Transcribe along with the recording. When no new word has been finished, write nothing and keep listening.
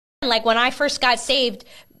Like when I first got saved,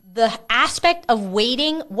 the aspect of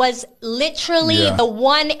waiting was literally the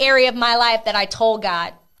one area of my life that I told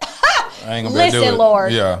God, listen,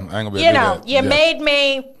 Lord, I ain't gonna be you know, you made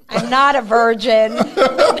me. I'm not a virgin.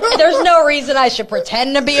 There's no reason I should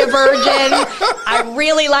pretend to be a virgin. I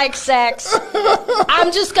really like sex.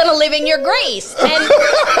 I'm just going to live in your grace. And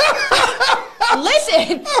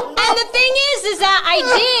listen, and the thing is that I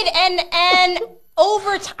did. And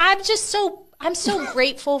over time, I'm so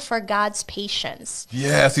grateful for God's patience.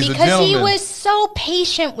 Yes, he's a because gentleman. he was so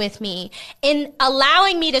patient with me in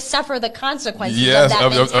allowing me to suffer the consequences of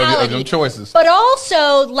that mentality. Of them choices. But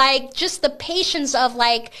also, like, just the patience of,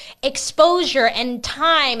 like, exposure and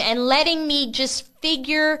time and letting me just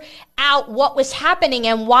figure out what was happening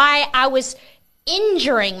and why I was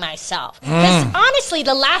injuring myself. Because honestly,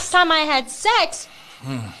 the last time I had sex...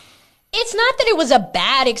 It's not that it was a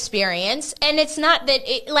bad experience, and it's not that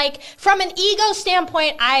it, like, from an ego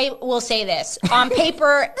standpoint, I will say this. On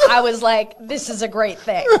paper, I was like, this is a great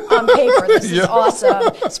thing. On paper, this is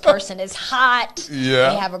awesome. This person is hot. Yeah.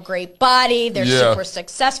 They have a great body. They're super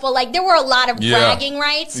successful. Like, there were a lot of bragging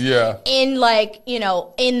rights in, like, you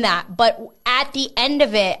know, in that. But at the end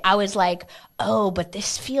of it, I was like, oh, but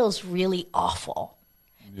this feels really awful.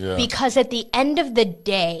 Yeah. Because at the end of the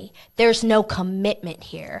day, there's no commitment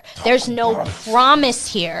here. There's no promise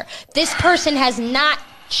here. This person has not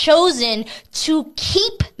chosen to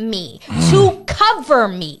keep me, to cover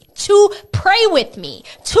me, to pray with me,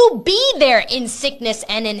 to be there in sickness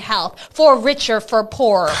and in health, for richer, for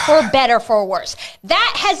poorer, for better, for worse.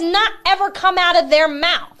 That has not ever come out of their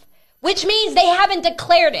mouth. Which means they haven't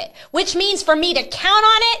declared it. Which means for me to count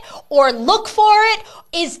on it or look for it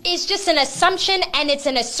is just an assumption, and it's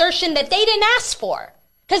an assertion that they didn't ask for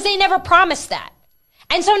because they never promised that.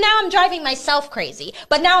 And so now I'm driving myself crazy,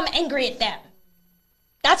 but now I'm angry at them.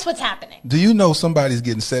 That's what's happening. Do you know somebody's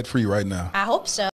getting set free right now? I hope so.